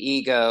stroking the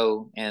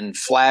ego and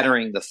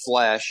flattering the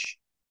flesh,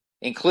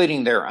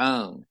 including their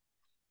own.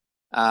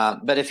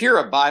 But if you're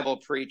a Bible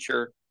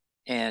preacher,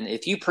 and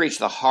if you preach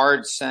the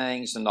hard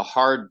sayings and the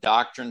hard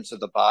doctrines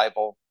of the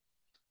Bible,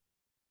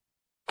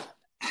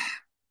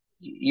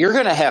 you're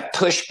going to have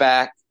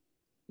pushback.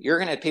 You're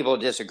going to have people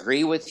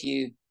disagree with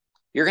you.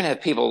 You're going to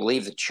have people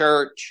leave the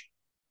church.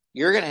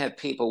 You're going to have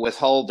people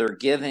withhold their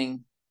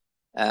giving.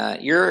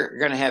 You're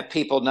going to have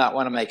people not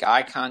want to make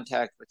eye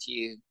contact with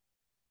you.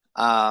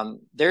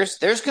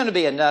 There's going to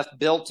be enough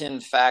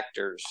built-in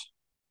factors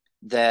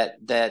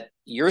that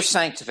your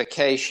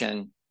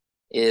sanctification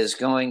is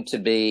going to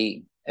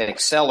be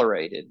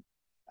accelerated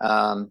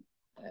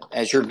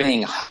as you're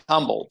being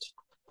humbled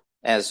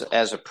as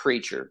a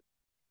preacher.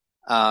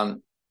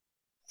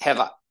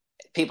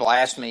 People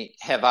ask me,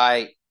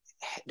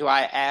 do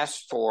I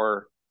ask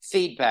for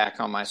feedback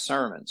on my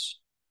sermons?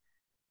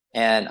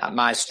 And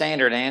my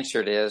standard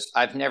answer is,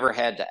 I've never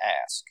had to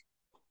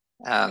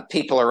ask.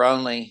 People are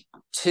only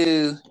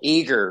too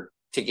eager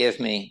to give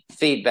me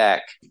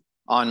feedback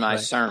on my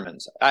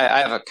sermons.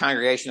 I have a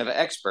congregation of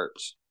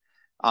experts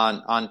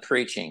on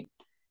preaching.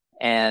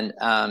 And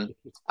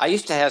I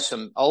used to have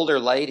some older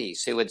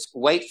ladies who would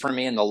wait for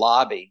me in the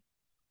lobby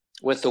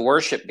with the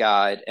worship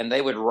guide, and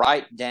they would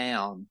write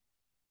down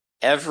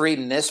every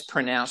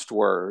mispronounced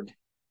word,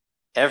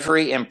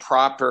 every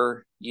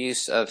improper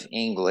use of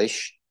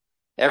English,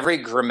 every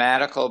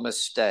grammatical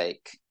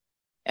mistake.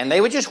 And they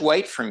would just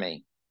wait for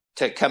me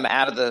to come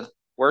out of the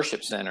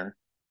worship center,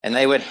 and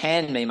they would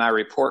hand me my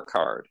report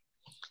card.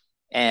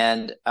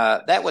 And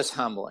that was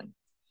humbling.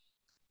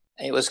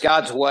 It was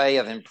God's way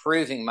of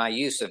improving my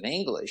use of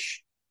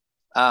English,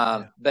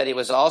 but it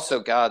was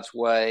also God's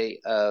way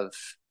of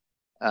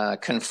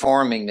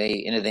conforming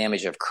me into the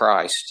image of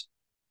Christ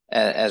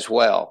as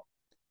well.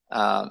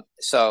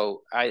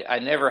 So I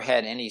never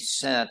had any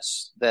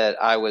sense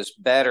that I was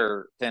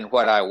better than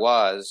what I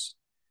was,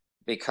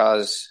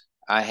 because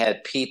I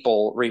had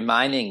people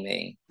reminding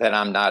me that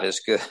I'm not as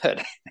good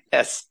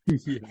as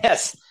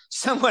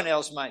someone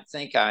else might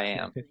think I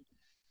am.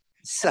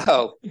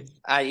 So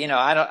I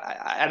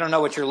don't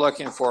know what you're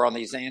looking for on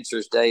these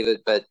answers, David,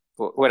 but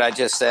what I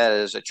just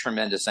said is a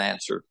tremendous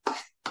answer.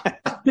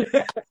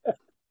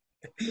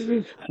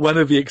 One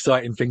of the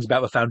exciting things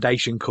about the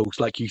foundation course,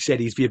 like you said,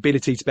 is the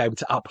ability to be able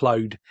to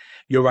upload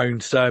your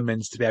own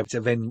sermons, to be able to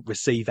then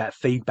receive that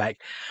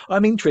feedback.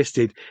 I'm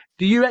interested,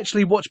 do you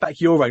actually watch back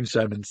your own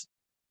sermons?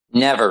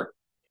 Never.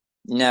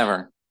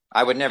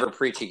 I would never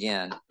preach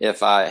again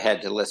if I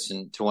had to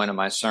listen to one of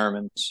my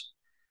sermons.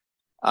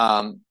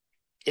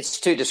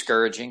 It's too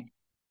discouraging.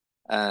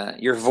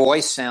 Your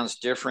voice sounds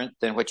different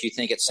than what you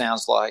think it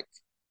sounds like.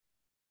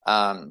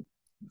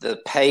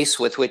 The pace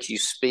with which you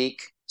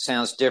speak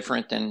sounds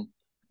different than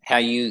how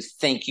you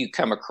think you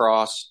come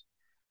across.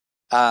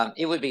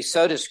 It would be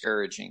so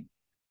discouraging,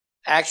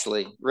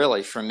 actually,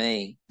 really, for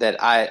me,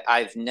 that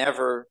I've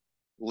never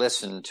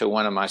listened to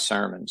one of my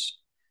sermons.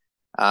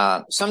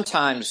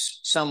 Sometimes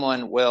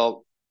someone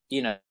will,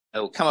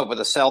 come up with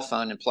a cell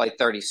phone and play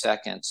 30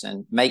 seconds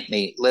and make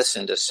me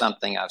listen to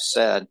something I've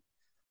said,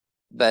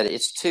 but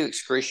it's too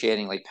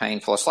excruciatingly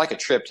painful. It's like a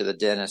trip to the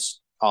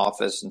dentist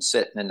office and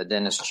sitting in the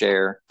dentist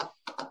chair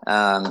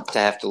to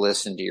have to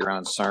listen to your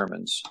own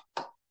sermons.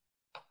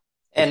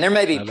 And there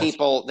may be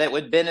people that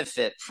would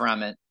benefit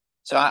from it.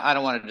 So I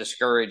don't want to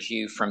discourage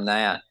you from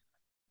that.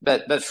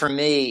 But for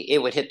me,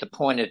 it would hit the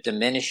point of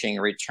diminishing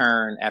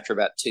return after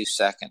about 2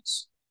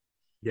 seconds.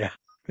 Yeah.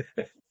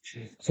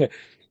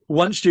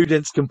 Once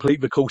students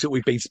complete the course that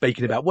we've been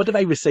speaking about, what do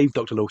they receive,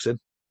 Dr. Lawson?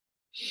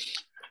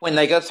 When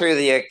they go through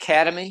the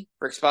Academy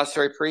for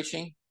Expository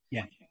Preaching,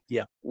 Yeah.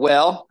 Yeah.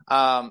 well,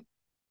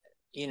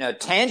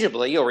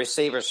 tangibly, you'll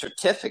receive a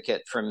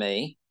certificate from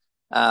me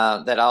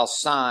that I'll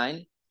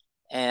sign,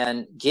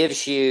 and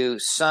gives you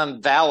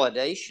some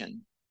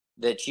validation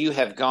that you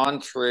have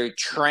gone through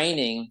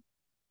training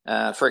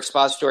for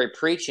expository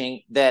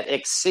preaching that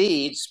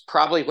exceeds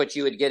probably what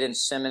you would get in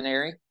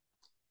seminary.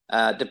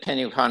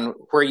 Depending upon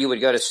where you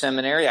would go to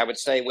seminary, I would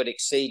say it would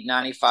exceed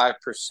 95%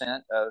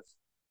 of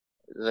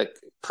the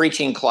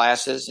preaching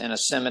classes in a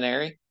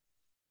seminary.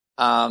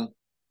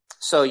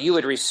 So you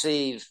would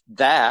receive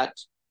that.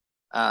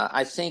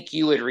 I think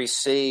you would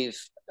receive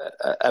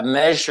a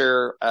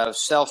measure of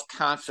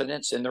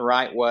self-confidence in the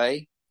right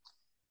way,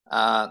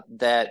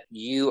 that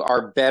you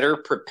are better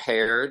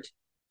prepared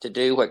to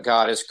do what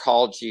God has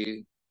called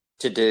you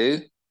to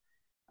do.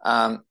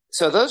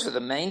 So those are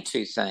the main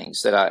two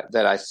things that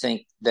I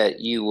think that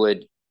you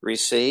would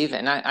receive.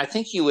 And I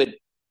think you would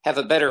have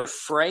a better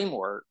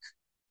framework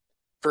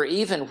for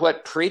even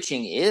what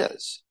preaching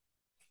is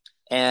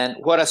and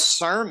what a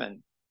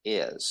sermon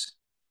is.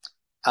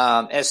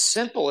 As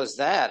simple as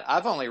that,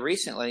 I've only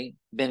recently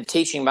been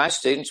teaching my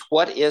students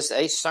what is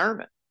a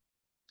sermon.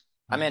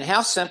 I mean,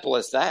 how simple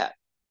is that?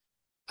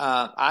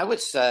 I would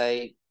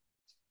say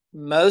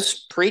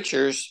most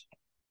preachers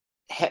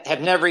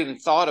have never even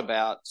thought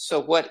about,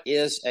 so what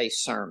is a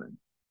sermon?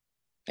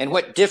 And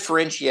what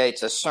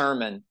differentiates a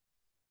sermon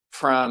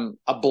from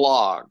a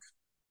blog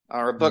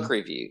or a book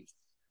review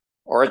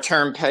or a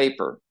term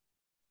paper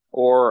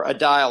or a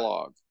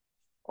dialogue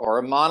or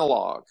a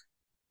monologue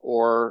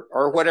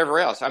or whatever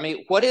else? I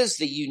mean, what is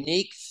the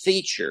unique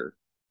feature?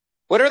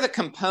 What are the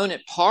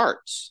component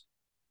parts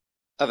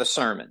of a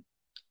sermon?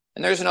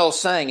 And there's an old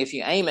saying, if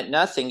you aim at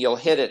nothing, you'll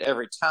hit it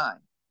every time.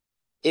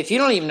 If you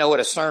don't even know what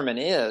a sermon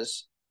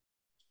is,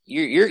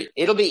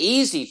 it'll be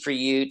easy for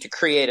you to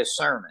create a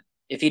sermon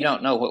if you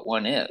don't know what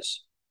one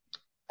is.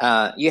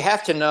 You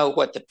have to know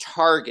what the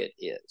target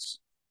is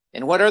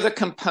and what are the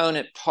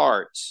component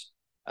parts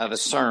of a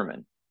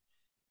sermon.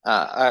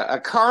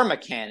 A car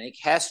mechanic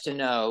has to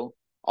know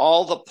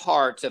all the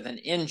parts of an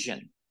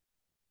engine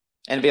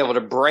and be able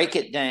to break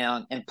it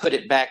down and put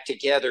it back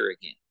together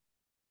again.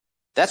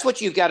 That's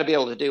what you've got to be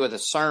able to do with a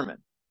sermon.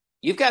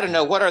 You've got to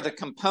know what are the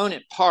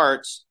component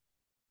parts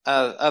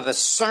of a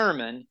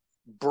sermon,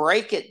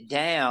 break it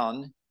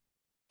down,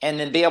 and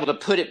then be able to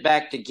put it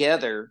back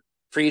together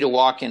for you to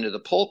walk into the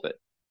pulpit.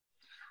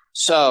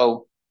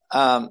 So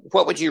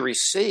what would you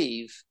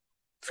receive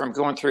from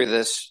going through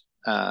this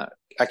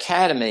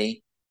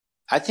academy?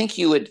 I think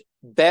you would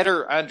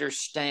better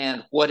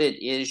understand what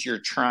it is you're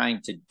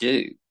trying to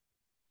do.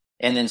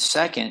 And then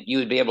second, you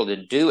would be able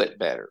to do it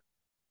better.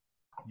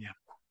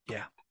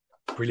 Yeah.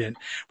 Brilliant.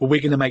 Well, we're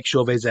going to make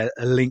sure there's a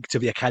link to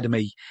the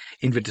Academy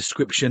in the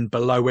description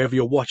below, wherever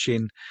you're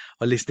watching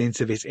or listening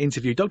to this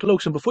interview. Dr.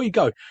 Lawson, before you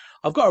go,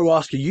 I've got to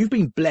ask you, you've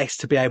been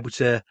blessed to be able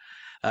to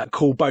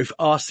call both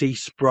R.C.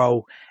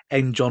 Sproul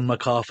and John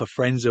MacArthur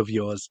friends of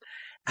yours.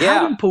 Yeah.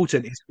 How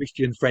important is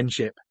Christian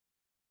friendship?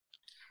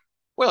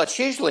 Well, it's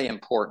hugely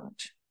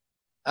important.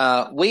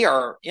 We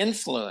are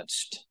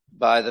influenced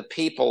by the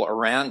people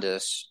around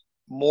us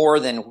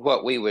more than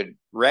what we would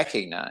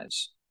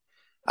recognize.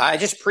 I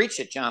just preached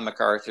at John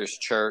MacArthur's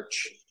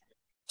church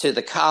to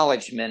the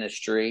college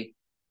ministry.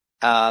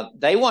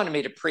 They wanted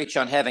me to preach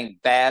on having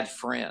bad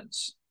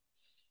friends.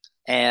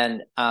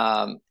 And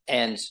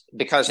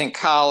because in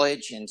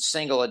college and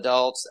single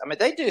adults, I mean,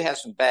 they do have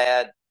some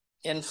bad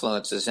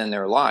influences in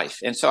their life.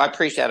 And so I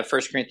preached out of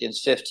 1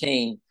 Corinthians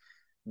 15,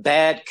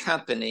 bad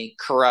company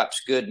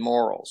corrupts good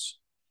morals.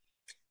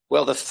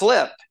 Well, the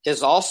flip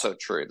is also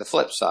true, the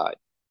flip side.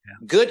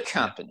 Yeah. Good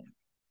company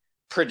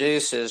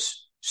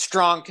produces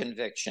strong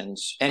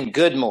convictions and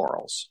good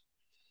morals.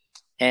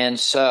 And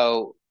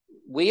so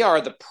we are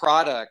the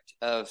product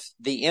of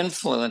the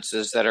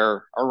influences that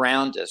are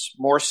around us,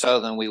 more so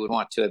than we would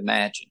want to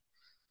imagine.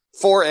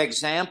 For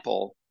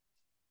example,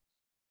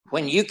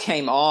 when you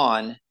came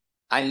on,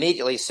 I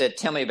immediately said,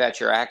 tell me about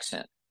your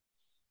accent.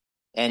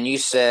 And you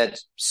said,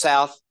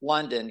 South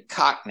London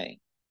Cockney.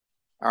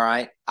 All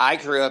right. I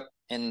grew up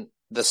in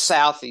the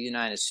South of the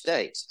United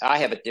States. I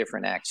have a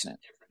different accent.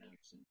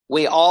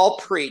 We all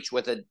speak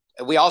with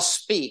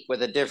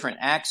a different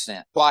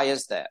accent. Why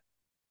is that?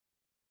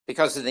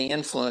 Because of the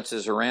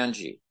influences around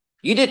you.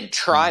 You didn't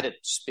try to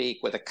speak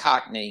with a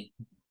Cockney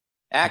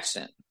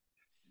accent.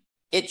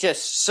 It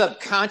just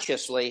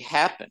subconsciously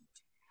happened.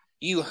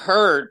 You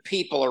heard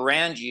people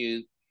around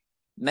you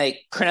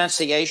make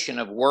pronunciation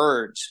of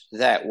words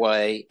that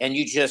way, and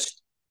you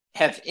just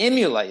have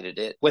emulated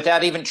it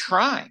without even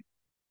trying.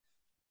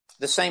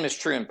 The same is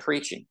true in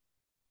preaching.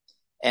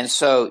 And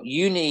so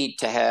you need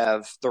to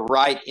have the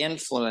right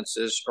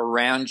influences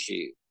around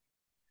you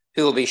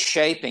who will be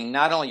shaping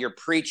not only your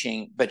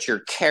preaching, but your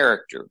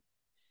character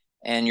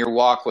and your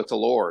walk with the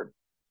Lord.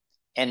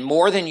 And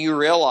more than you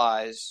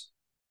realize,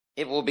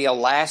 it will be a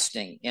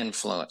lasting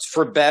influence,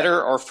 for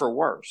better or for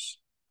worse.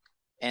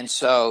 And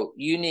so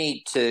you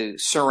need to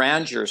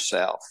surround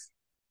yourself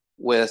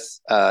with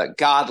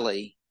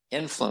godly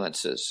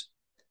influences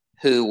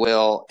who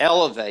will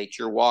elevate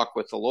your walk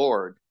with the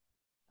Lord,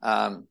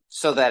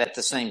 so that at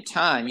the same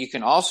time you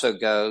can also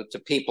go to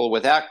people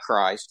without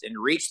Christ and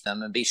reach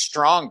them and be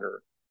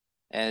stronger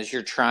as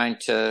you're trying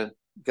to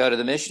go to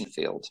the mission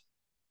field.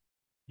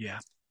 Yeah.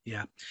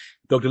 Yeah.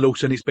 Dr.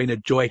 Lawson, it's been a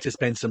joy to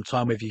spend some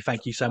time with you.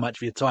 Thank you so much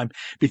for your time.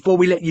 Before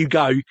we let you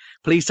go,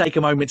 please take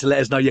a moment to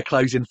let us know your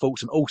closing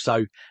thoughts and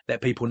also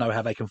let people know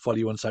how they can follow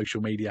you on social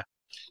media.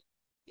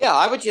 Yeah,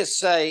 I would just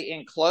say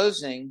in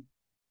closing,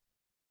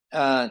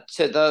 to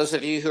those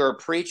of you who are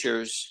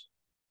preachers,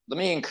 let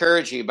me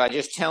encourage you by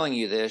just telling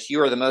you this: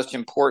 you are the most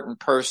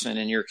important person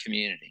in your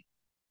community.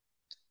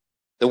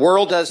 The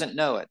world doesn't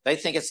know it. They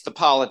think it's the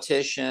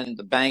politician,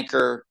 the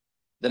banker,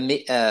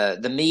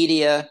 the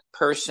media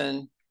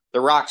person,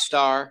 the rock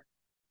star.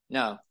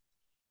 No,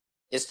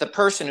 it's the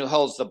person who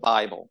holds the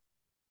Bible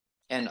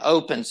and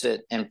opens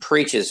it and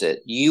preaches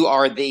it. You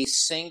are the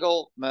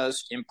single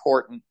most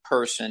important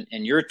person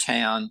in your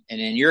town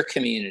and in your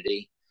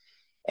community.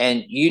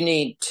 And you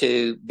need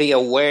to be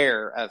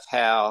aware of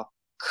how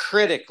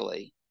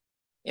critically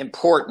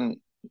important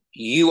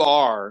you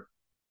are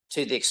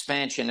to the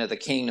expansion of the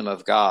kingdom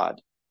of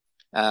God.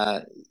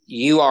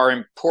 You are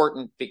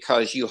important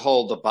because you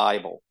hold the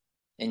Bible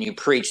and you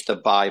preach the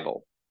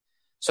Bible.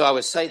 So I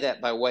would say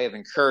that by way of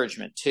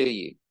encouragement to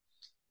you.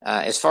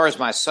 As far as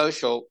my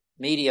social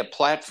media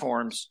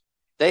platforms,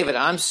 David,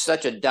 I'm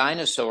such a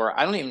dinosaur.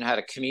 I don't even know how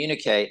to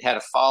communicate, how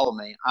to follow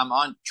me. I'm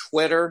on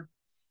Twitter.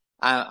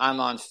 I'm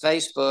on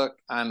Facebook.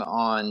 I'm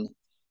on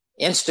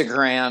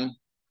Instagram.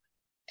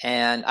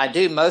 And I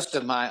do most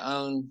of my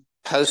own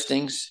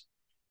postings.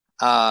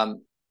 I'm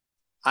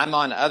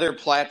on other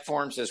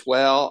platforms as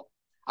well.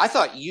 I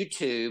thought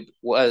YouTube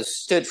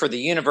stood for the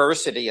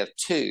University of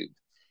Tube.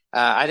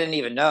 I didn't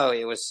even know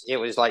it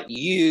was like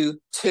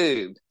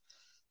YouTube.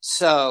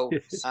 So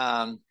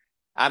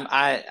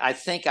I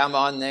think I'm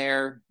on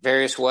there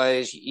various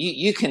ways.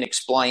 You can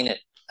explain it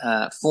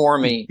for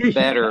me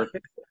better.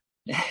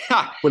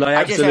 Well, I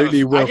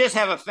absolutely will. I just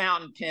have a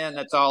fountain pen.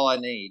 That's all I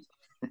need.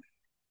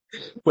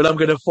 Well, I'm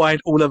going to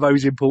find all of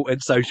those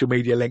important social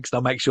media links, and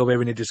I'll make sure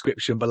they're in the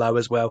description below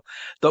as well.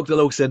 Dr.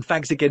 Lawson,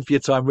 thanks again for your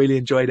time. Really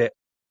enjoyed it.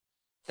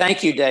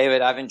 Thank you,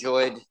 David. I've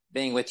enjoyed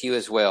being with you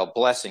as well.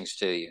 Blessings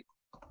to you.